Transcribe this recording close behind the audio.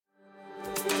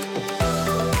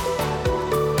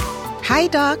Hi,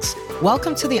 docs.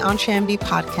 Welcome to the EntreMD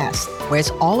podcast, where it's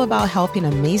all about helping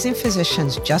amazing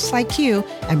physicians just like you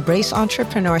embrace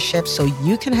entrepreneurship so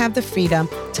you can have the freedom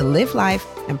to live life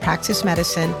and practice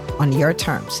medicine on your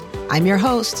terms. I'm your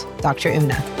host, Dr.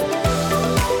 Una.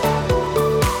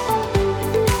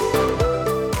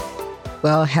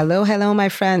 Well, hello, my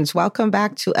friends. Welcome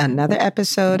back to another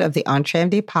episode of the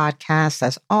EntreMD podcast.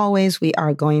 As always, we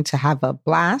are going to have a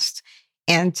blast.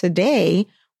 And today,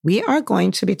 we are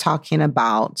going to be talking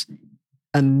about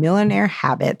a millionaire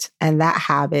habit, and that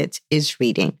habit is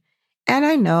reading. And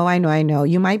I know,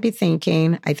 you might be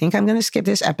thinking, I think I'm going to skip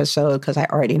this episode because I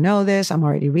already know this, I'm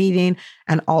already reading,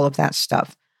 and all of that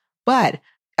stuff. But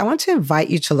I want to invite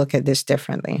you to look at this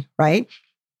differently, right?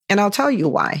 And I'll tell you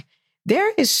why.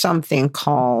 There is something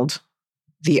called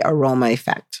the aroma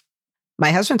effect. My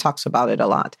husband talks about it a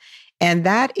lot. And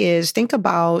that is, think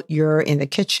about you're in the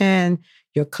kitchen,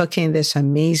 you're cooking this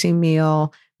amazing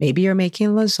meal. Maybe you're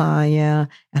making lasagna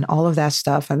and all of that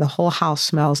stuff, and the whole house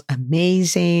smells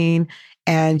amazing,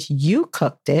 and you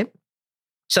cooked it.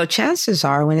 So chances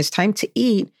are when it's time to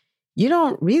eat, you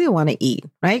don't really want to eat,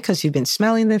 right? Because you've been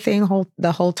smelling the thing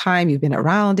the whole time. You've been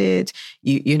around it.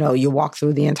 You walk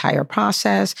through the entire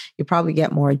process. You probably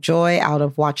get more joy out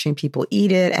of watching people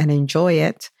eat it and enjoy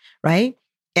it, right?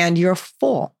 And you're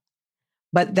full.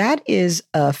 But that is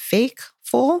a fake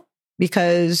full,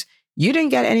 because you didn't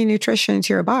get any nutrition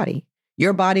into your body.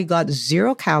 Your body got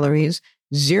 0 calories,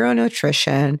 0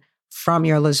 nutrition from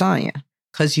your lasagna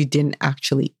because you didn't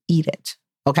actually eat it,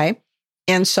 okay?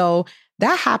 And so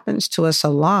that happens to us a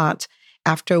lot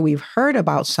after we've heard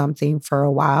about something for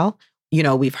a while.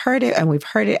 We've heard it and we've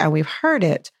heard it and we've heard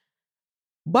it.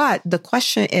 But the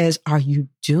question is, are you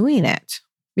doing it?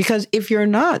 Because if you're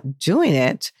not doing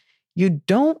it, you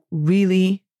don't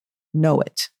really know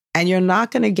it. And you're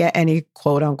not going to get any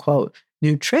quote unquote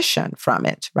nutrition from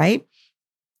it, right?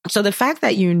 So the fact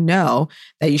that you know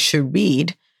that you should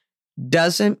read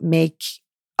doesn't make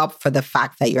up for the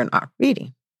fact that you're not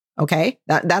reading, okay?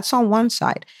 That's on one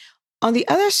side. On the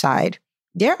other side,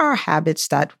 there are habits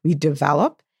that we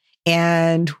develop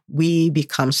and we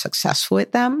become successful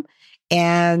with them,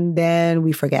 and then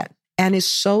we forget. And it's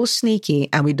so sneaky,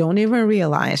 and we don't even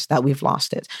realize that we've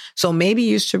lost it. So maybe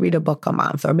you used to read a book a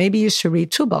month, or maybe you used to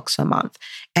read 2 books a month.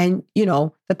 And,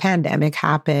 the pandemic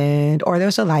happened, or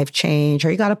there's a life change, or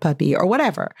you got a puppy, or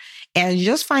whatever. And you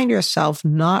just find yourself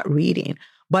not reading.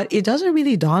 But it doesn't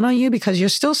really dawn on you because you're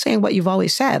still saying what you've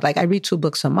always said. Like, I read 2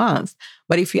 books a month.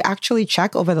 But if you actually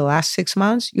check over the last 6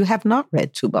 months, you have not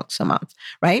read 2 books a month,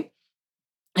 right?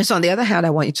 And so on the other hand,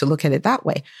 I want you to look at it that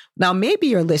way. Now, maybe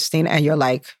you're listening and you're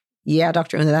like, yeah,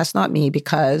 Dr. Una, that's not me,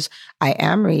 because I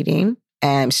am reading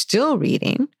and I'm still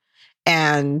reading.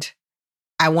 And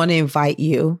I want to invite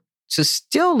you to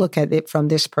still look at it from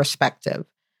this perspective.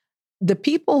 The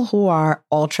people who are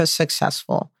ultra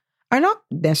successful are not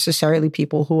necessarily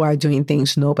people who are doing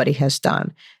things nobody has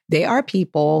done. They are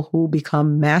people who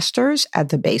become masters at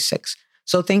the basics.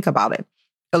 So think about it.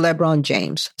 LeBron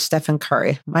James, Stephen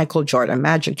Curry, Michael Jordan,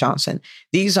 Magic Johnson.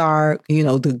 These are,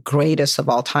 the greatest of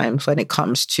all times when it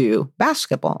comes to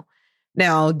basketball.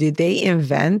 Now, did they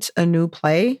invent a new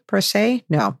play per se?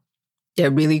 No.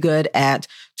 They're really good at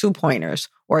 2-pointers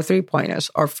or 3-pointers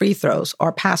or free throws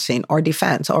or passing or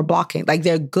defense or blocking. Like,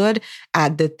 they're good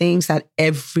at the things that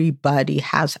everybody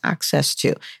has access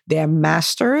to. They're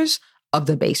masters of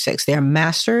the basics. They're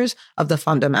masters of the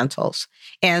fundamentals.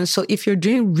 And so if you're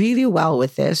doing really well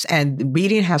with this and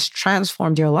reading has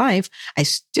transformed your life, I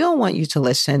still want you to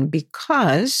listen,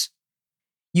 because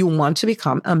you want to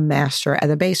become a master at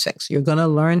the basics. You're going to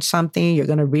learn something. You're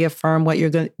going to reaffirm what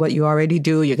you already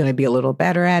do. You're going to be a little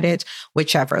better at it,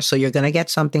 whichever. So you're going to get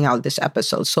something out of this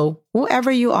episode. So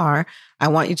whoever you are, I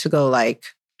want you to go like,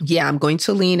 yeah, I'm going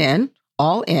to lean in,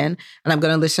 all in, and I'm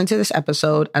going to listen to this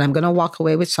episode, and I'm going to walk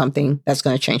away with something that's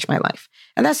going to change my life.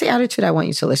 And that's the attitude I want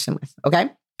you to listen with.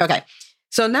 Okay.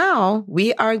 So now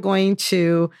we are going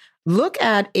to look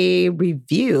at a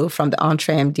review from the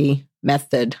EntreMD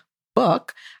Method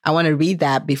book. I want to read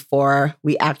that before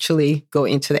we actually go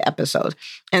into the episode.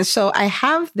 And so I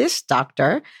have this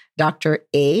doctor, Dr.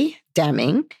 A.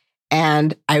 Deming,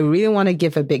 and I really want to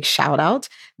give a big shout out.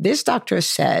 This doctor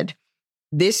said,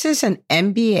 this is an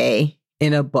MBA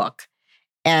in a book,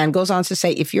 and goes on to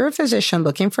say, if you're a physician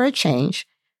looking for a change,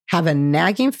 have a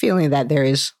nagging feeling that there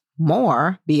is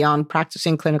more beyond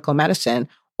practicing clinical medicine,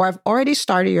 or have already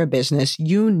started your business,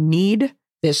 you need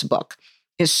this book.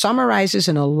 It summarizes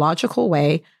in a logical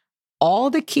way all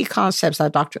the key concepts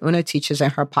that Dr. Una teaches in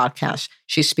her podcast.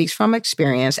 She speaks from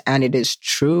experience, and it is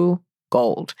true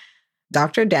gold.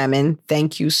 Dr. Deming,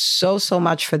 thank you so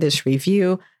much for this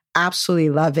review. absolutely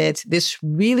love it. This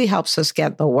really helps us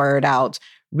get the word out,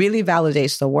 really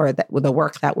validates the work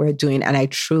that we're doing. And I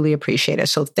truly appreciate it.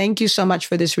 So thank you so much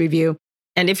for this review.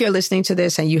 And if you're listening to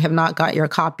this and you have not got your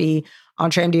copy,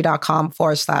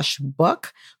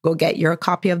 entremd.com/book, go get your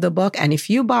copy of the book. And if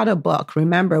you bought a book,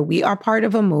 remember, we are part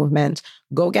of a movement.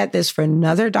 Go get this for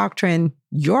another doctor in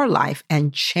your life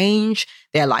and change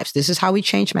their lives. This is how we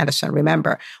change medicine.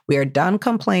 Remember, we are done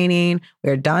complaining.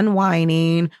 We're done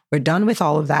whining. We're done with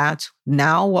all of that.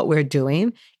 Now what we're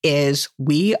doing is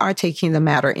we are taking the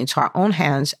matter into our own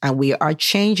hands and we are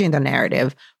changing the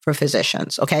narrative for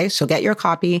physicians. Okay. So get your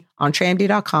copy on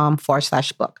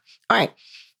entremd.com/book. All right.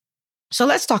 So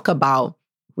let's talk about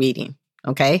reading.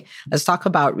 Okay. Let's talk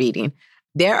about reading.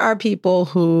 I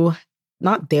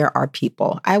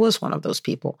was one of those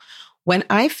people. When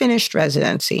I finished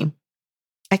residency,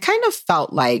 I kind of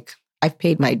felt like I've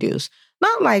paid my dues.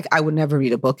 Not like I would never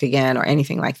read a book again or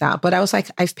anything like that, but I was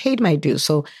like, I've paid my dues.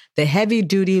 So the heavy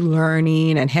duty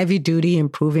learning and heavy duty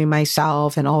improving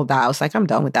myself and all that, I was like, I'm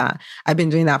done with that. I've been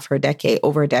doing that for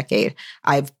over a decade.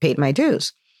 I've paid my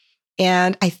dues.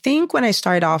 And I think when I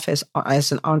started off as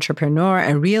an entrepreneur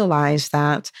and realized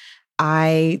that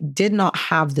I did not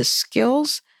have the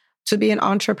skills to be an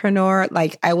entrepreneur,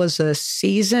 like I was a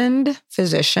seasoned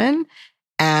physician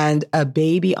and a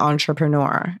baby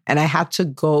entrepreneur. And I had to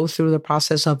go through the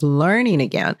process of learning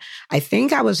again. I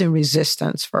think I was in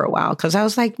resistance for a while because I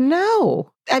was like,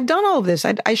 no, I've done all of this.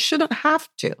 I shouldn't have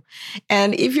to.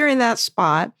 And if you're in that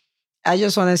spot, I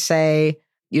just want to say,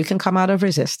 you can come out of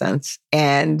resistance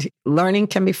and learning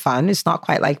can be fun. It's not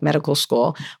quite like medical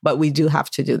school, but we do have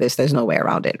to do this. There's no way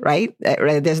around it, right?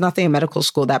 There's nothing in medical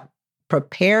school that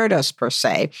prepared us per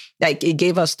se. Like it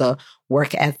gave us the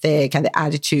work ethic and the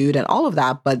attitude and all of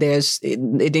that, but it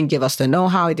didn't give us the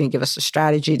know-how. It didn't give us the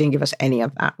strategy. It didn't give us any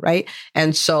of that, right?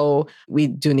 And so we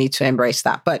do need to embrace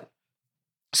that. But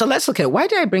so let's look at why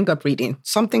did I bring up reading?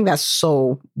 Something that's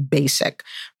so basic.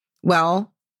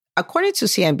 Well, according to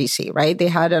CNBC, right, they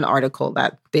had an article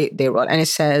that they wrote, and it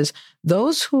says,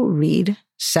 those who read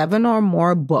 7 or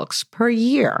more books per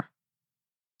year,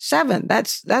 7,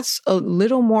 that's a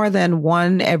little more than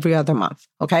 1 every other month,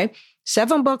 okay?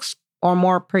 7 books or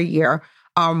more per year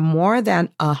are more than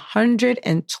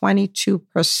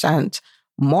 122%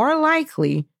 more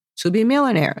likely to be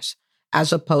millionaires,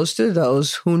 as opposed to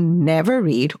those who never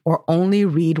read or only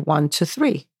read 1 to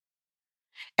 3.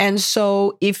 And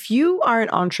so if you are an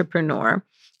entrepreneur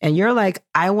and you're like,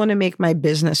 I want to make my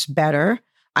business better,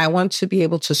 I want to be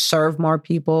able to serve more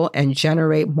people and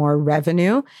generate more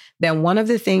revenue, then one of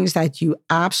the things that you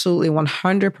absolutely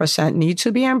 100% need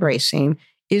to be embracing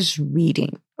is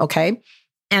reading, okay?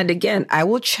 And again, I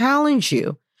will challenge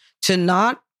you to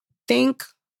not think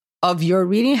of your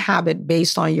reading habit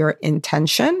based on your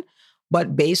intention,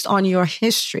 but based on your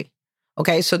history,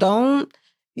 okay? So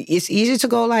it's easy to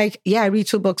go like, yeah, I read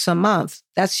 2 books a month.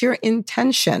 That's your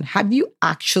intention. Have you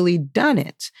actually done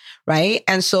it? Right?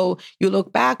 And so you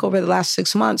look back over the last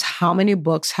 6 months, how many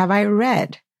books have I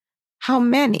read? How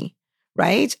many?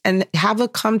 Right? And have a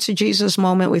come to Jesus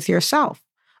moment with yourself.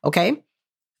 Okay?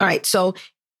 All right. So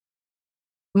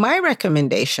my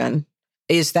recommendation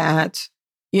is that,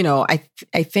 I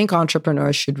think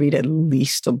entrepreneurs should read at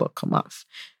least a book a month.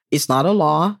 It's not a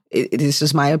law. This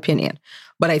is my opinion.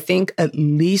 But I think at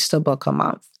least a book a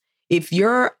month. If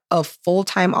you're a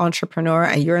full-time entrepreneur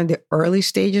and you're in the early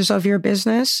stages of your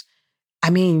business,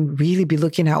 really be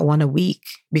looking at 1 a week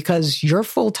because you're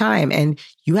full-time and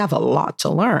you have a lot to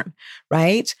learn,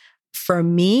 right? For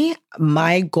me,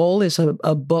 my goal is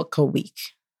a book a week.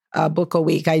 A book a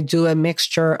week. I do a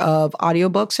mixture of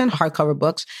audiobooks and hardcover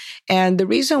books. And the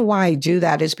reason why I do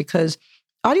that is because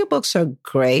audiobooks are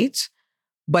great,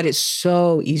 but it's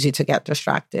so easy to get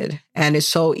distracted and it's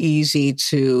so easy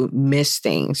to miss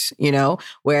things,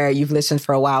 where you've listened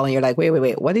for a while and you're like,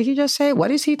 wait, what did he just say?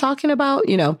 What is he talking about?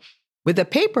 With the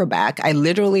paperback, I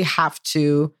literally have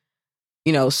to,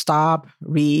 stop,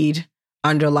 read,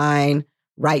 underline,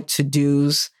 write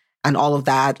to-dos and all of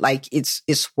that. Like it's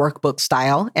workbook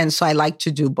style. And so I like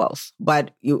to do both.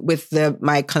 But with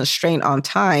my constraint on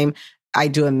time, I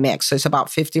do a mix. So it's about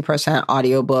 50%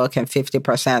 audiobook and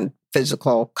 50%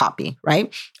 physical copy,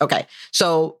 right? Okay.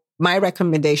 So my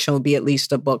recommendation would be at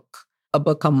least a book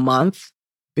a month,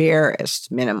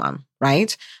 barest minimum,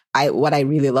 right? What I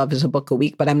really love is a book a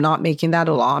week, but I'm not making that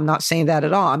a law. I'm not saying that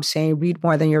at all. I'm saying read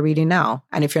more than you're reading now.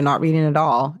 And if you're not reading at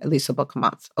all, at least a book a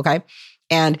month, okay?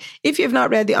 And if you've not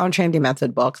read the On-Train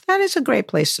Method book, that is a great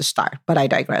place to start, but I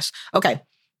digress. Okay.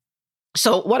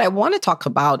 So what I want to talk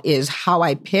about is how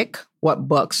I pick what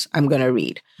books I'm going to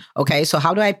read. Okay. So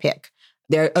how do I pick?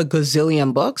 There are a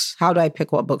gazillion books. How do I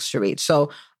pick what books to read?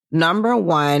 So Number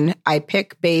one, I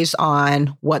pick based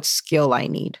on what skill I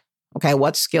need. Okay,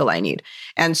 what skill I need.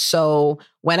 And so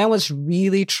when I was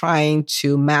really trying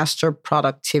to master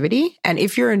productivity, and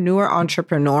if you're a newer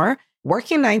entrepreneur,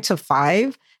 working 9 to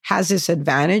 5 has this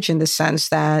advantage in the sense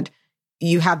that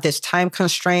you have this time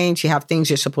constraint, you have things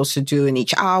you're supposed to do in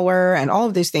each hour and all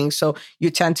of these things. So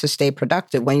you tend to stay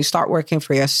productive. When you start working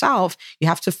for yourself, you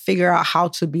have to figure out how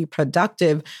to be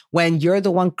productive when you're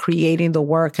the one creating the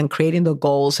work and creating the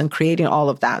goals and creating all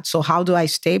of that. So how do I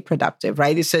stay productive,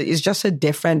 right? It's just a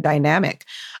different dynamic.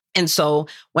 And so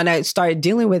when I started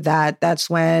dealing with that,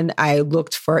 that's when I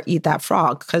looked for Eat That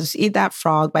Frog, because Eat That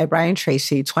Frog by Brian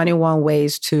Tracy, 21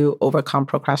 Ways to Overcome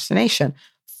Procrastination.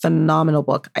 Phenomenal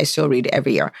book. I still read it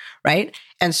every year, right?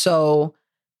 And so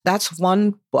that's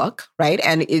one book, right?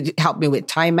 And it helped me with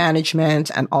time management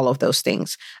and all of those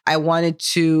things. I wanted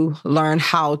to learn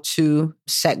how to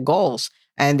set goals.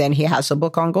 And then he has a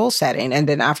book on goal setting. And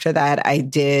then after that,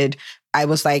 I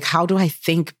was like, how do I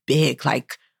think big?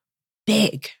 Like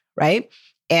big, right?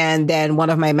 And then one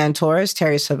of my mentors,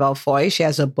 Terry Savelle Foy, she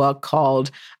has a book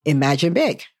called Imagine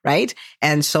Big, right?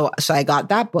 And so I got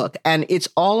that book. And it's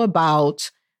all about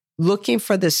looking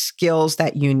for the skills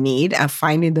that you need and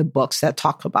finding the books that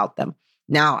talk about them.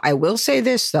 Now, I will say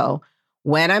this though,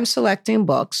 when I'm selecting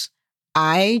books,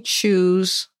 I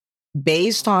choose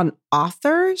based on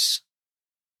authors,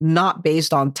 not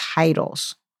based on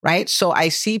titles, right? So I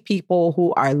see people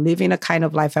who are living a kind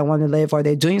of life I want to live, or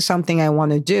they're doing something I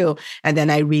want to do, and then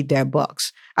I read their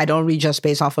books. I don't read just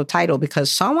based off of title,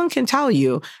 because someone can tell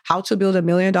you how to build $1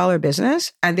 million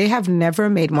business and they have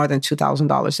never made more than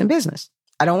 $2,000 in business.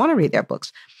 I don't want to read their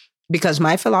books, because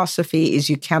my philosophy is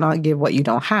you cannot give what you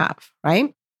don't have,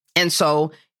 right? And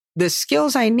so the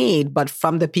skills I need, but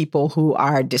from the people who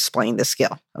are displaying the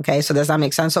skill. Okay, so does that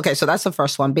make sense? Okay, so that's the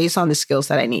first one, based on the skills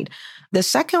that I need. The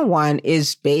second one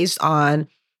is based on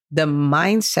the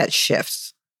mindset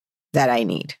shifts that I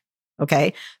need.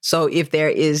 Okay, so if there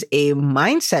is a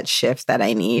mindset shift that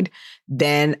I need,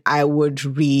 then I would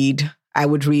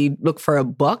look for a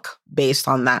book based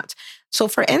on that. So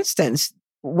for instance,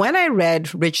 when I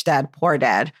read Rich Dad, Poor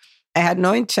Dad, I had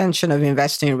no intention of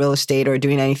investing in real estate or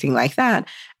doing anything like that.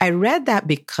 I read that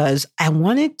because I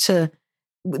wanted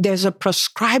there's a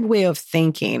prescribed way of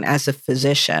thinking as a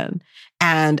physician,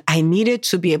 and I needed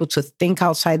to be able to think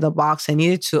outside the box. I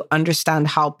needed to understand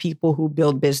how people who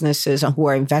build businesses and who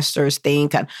are investors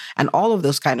think and all of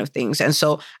those kind of things. And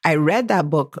so I read that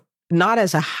book not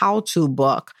as a how-to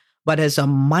book, but as a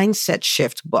mindset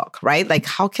shift book, right? Like,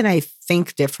 how can I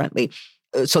think differently?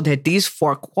 So there are these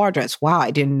 4 quadrants. Wow,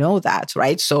 I didn't know that,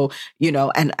 right? So,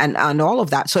 and all of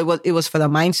that. So it was for the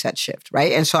mindset shift,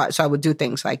 right? And so I would do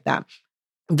things like that.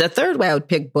 The third way I would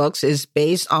pick books is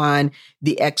based on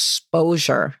the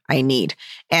exposure I need.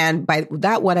 And by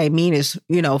that, what I mean is,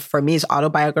 for me, is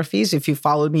autobiographies. If you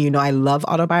followed me, I love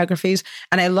autobiographies.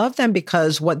 And I love them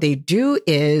because what they do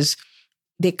is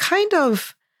they kind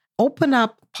of open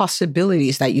up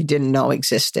possibilities that you didn't know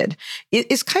existed.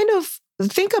 It's kind of,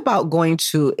 think about going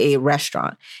to a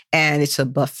restaurant and it's a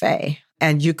buffet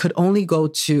and you could only go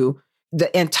to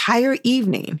the entire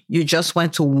evening. You just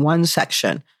went to one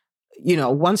section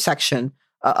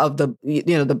of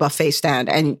the buffet stand,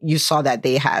 and you saw that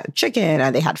they had chicken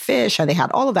and they had fish and they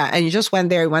had all of that. And you just went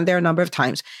there a number of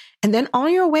times. And then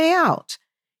on your way out,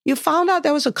 you found out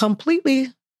there was a completely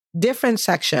different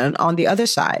section on the other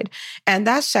side. And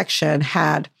that section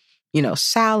had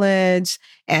salads,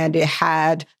 and it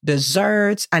had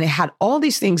desserts, and it had all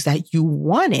these things that you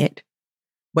wanted,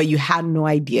 but you had no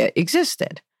idea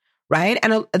existed, right?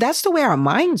 And that's the way our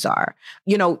minds are.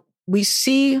 We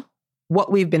see what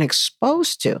we've been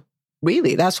exposed to.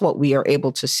 Really, that's what we are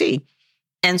able to see.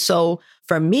 And so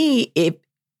for me,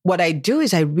 what I do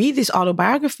is I read these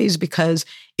autobiographies because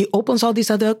it opens all these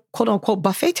other quote unquote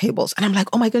buffet tables. And I'm like,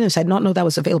 oh my goodness, I did not know that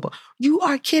was available. You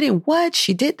are kidding. What?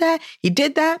 She did that? He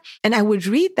did that? And I would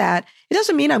read that. It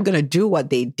doesn't mean I'm going to do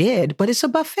what they did, but it's a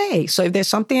buffet. So if there's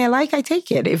something I like, I take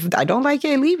it. If I don't like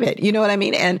it, I leave it. You know what I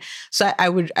mean? And so I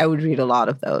would read a lot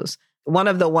of those. One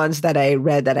of the ones that I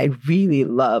read that I really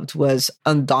loved was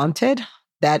Undaunted.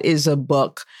 That is a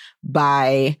book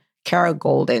by Kara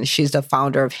Golden. She's the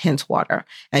founder of Hintwater,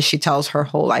 and she tells her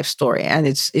whole life story. And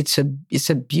it's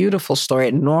a beautiful story.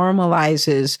 It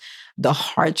normalizes the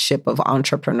hardship of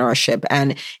entrepreneurship,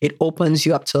 and it opens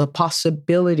you up to the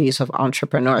possibilities of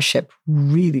entrepreneurship.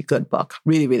 Really good book.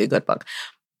 Really, really good book.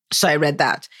 So I read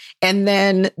that. And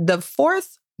then the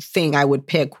fourth thing I would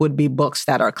pick would be books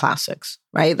that are classics,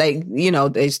 right? Like,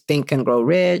 there's Think and Grow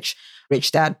Rich,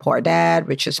 Rich Dad, Poor Dad,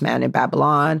 Richest Man in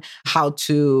Babylon, How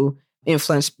to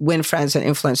Win Friends and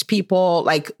Influence People.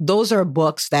 Like those are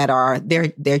books that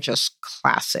they're just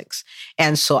classics.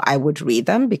 And so I would read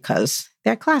them because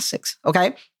they're classics.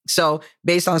 Okay. So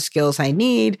based on skills I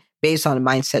need, based on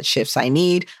mindset shifts I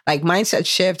need, like Mindset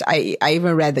Shift, I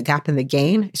even read The Gap and the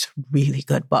Gain. It's a really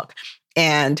good book.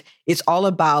 And it's all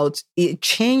about, it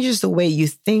changes the way you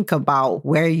think about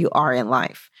where you are in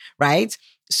life, right?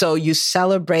 So you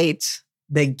celebrate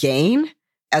the gain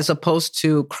as opposed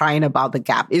to crying about the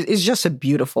gap. It's just a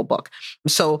beautiful book.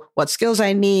 So what skills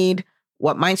I need,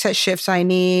 what mindset shifts I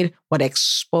need, what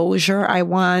exposure I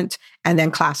want, and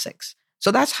then classics.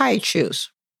 So that's how I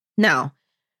choose. Now,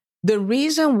 the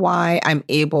reason why I'm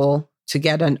able to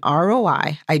get an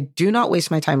ROI, I do not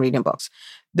waste my time reading books.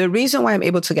 The reason why I'm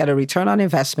able to get a return on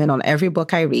investment on every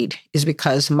book I read is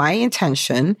because my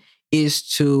intention is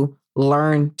to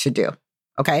learn to do.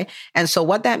 Okay. And so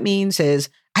what that means is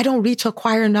I don't read to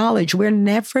acquire knowledge. We're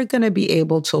never going to be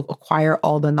able to acquire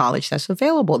all the knowledge that's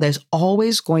available. There's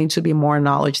always going to be more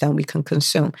knowledge than we can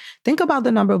consume. Think about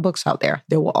the number of books out there.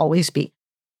 There will always be.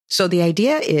 So the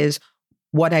idea is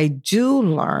what I do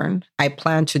learn, I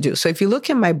plan to do. So if you look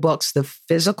in my books, the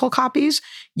physical copies,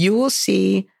 you will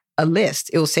see a list.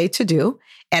 It will say to do.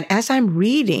 And as I'm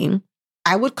reading,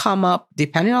 I would come up,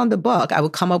 depending on the book, I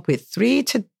would come up with 3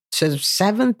 to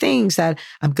 7 things that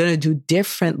I'm going to do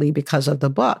differently because of the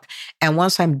book. And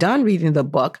once I'm done reading the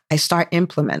book, I start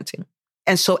implementing.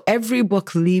 And so every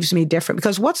book leaves me different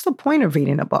because what's the point of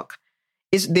reading a book?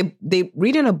 Is they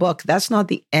reading a book, that's not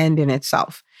the end in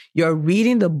itself. You're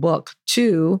reading the book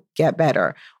to get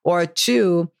better or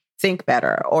to think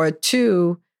better or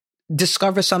to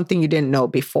discover something you didn't know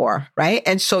before, right?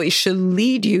 And so it should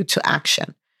lead you to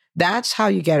action. That's how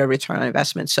you get a return on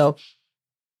investment. So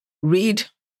read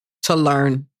to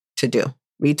learn to do.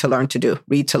 Read to learn to do.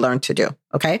 Read to learn to do.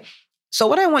 Okay? So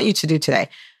what I want you to do today,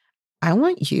 I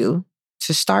want you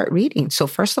to start reading. So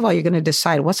first of all, you're going to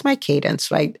decide what's my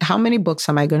cadence, right? How many books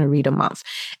am I going to read a month?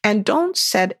 And don't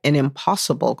set an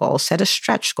impossible goal, set a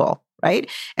stretch goal, right?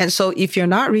 And so if you're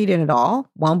not reading at all,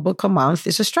 1 book a month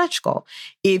is a stretch goal.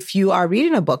 If you are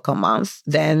reading a book a month,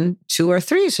 then 2 or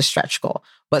 3 is a stretch goal.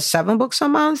 But 7 books a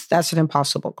month, that's an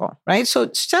impossible goal, right? So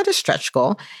set a stretch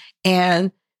goal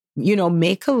and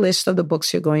make a list of the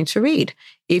books you're going to read.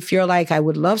 If you're like, I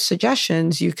would love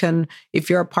suggestions, you can, if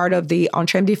you're a part of the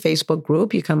EntreMD Facebook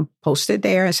group, you can post it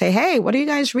there and say, hey, what are you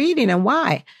guys reading and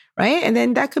why? Right? And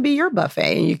then that could be your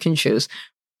buffet and you can choose.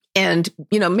 And,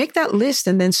 make that list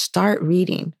and then start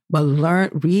reading. But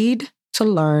read to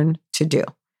learn to do.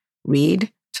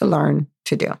 Read to learn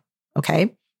to do.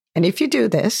 Okay? And if you do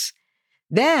this,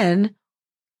 then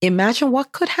imagine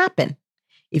what could happen.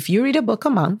 If you read a book a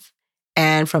month,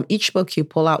 and from each book, you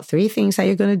pull out 3 things that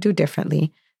you're going to do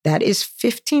differently. That is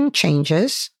 15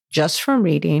 changes just from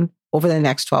reading over the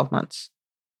next 12 months.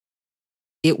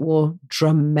 It will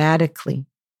dramatically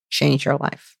change your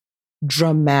life.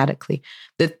 Dramatically.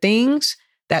 The things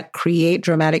that create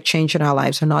dramatic change in our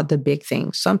lives are not the big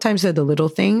things. Sometimes they're the little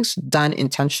things done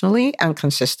intentionally and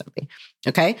consistently.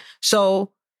 Okay?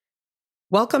 So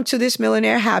welcome to this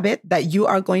millionaire habit that you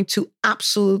are going to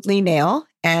absolutely nail.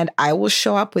 And I will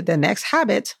show up with the next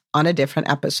habit on a different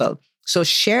episode. So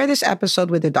share this episode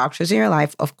with the doctors in your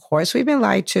life. Of course, we've been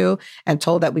lied to and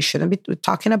told that we shouldn't be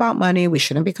talking about money. We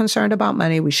shouldn't be concerned about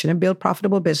money. We shouldn't build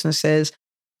profitable businesses.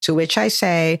 To which I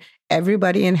say,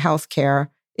 everybody in healthcare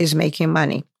is making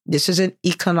money. This is an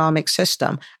economic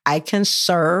system. I can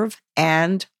serve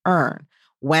and earn.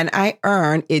 When I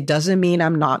earn, it doesn't mean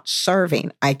I'm not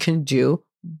serving. I can do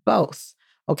both.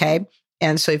 Okay?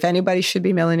 And so if anybody should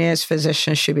be millionaires,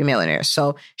 physicians should be millionaires.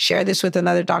 So share this with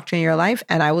another doctor in your life,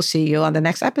 and I will see you on the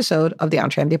next episode of the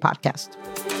EntreMD podcast.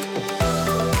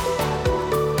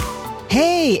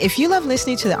 Hey, if you love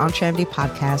listening to the EntreMD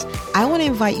podcast, I want to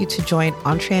invite you to join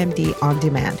EntreMD On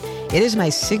Demand. It is my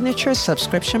signature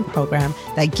subscription program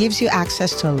that gives you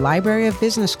access to a library of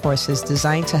business courses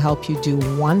designed to help you do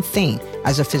one thing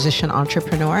as a physician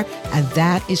entrepreneur, and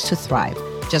that is to thrive.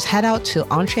 Just head out to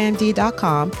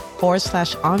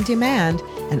entremd.com/on-demand,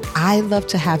 and I'd love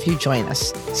to have you join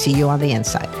us. See you on the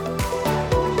inside.